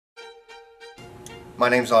My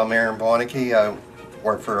name's Aaron Bonicky. I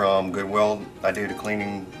work for Goodwill. I do the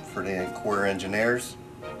cleaning for the core engineers,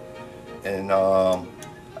 and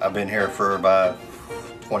I've been here for about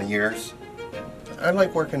 20 years. I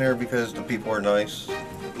like working there because the people are nice.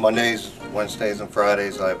 Mondays, Wednesdays, and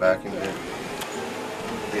Fridays I vacuum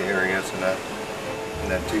the areas, and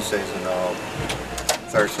then Tuesdays and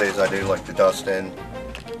Thursdays I do like the dusting.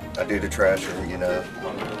 I do the trash, you know.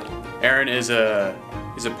 Aaron is a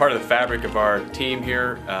part of the fabric of our team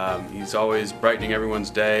here. He's always brightening everyone's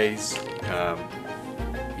days.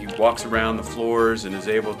 He walks around the floors and is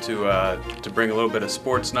able to bring a little bit of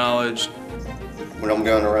sports knowledge. When I'm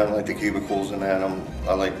going around like the cubicles and that,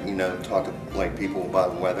 I like, you know, talk to like people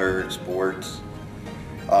about weather, sports,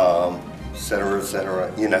 et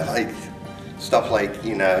cetera, you know, like stuff like,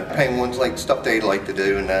 you know, penguins, like stuff they like to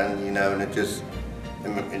do, and then, you know, and it just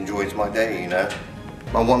enjoys my day, you know.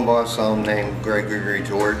 My one boss named Gregory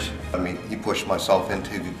George, I mean, he pushed myself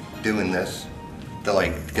into doing this to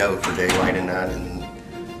like go for daylight and that, and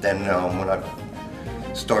then when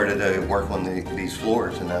I started to work on these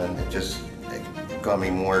floors, and then it got me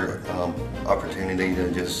more opportunity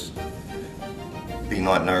to just be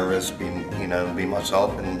not nervous, be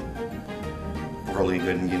myself, and really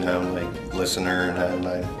good, you know, like listener,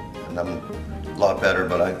 and I'm a lot better.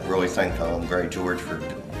 But I really thank Greg George for,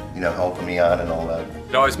 you know, helping me out and all that.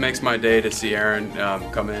 It always makes my day to see Aaron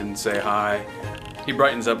come in and say hi. He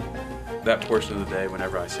brightens up that portion of the day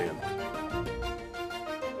whenever I see him.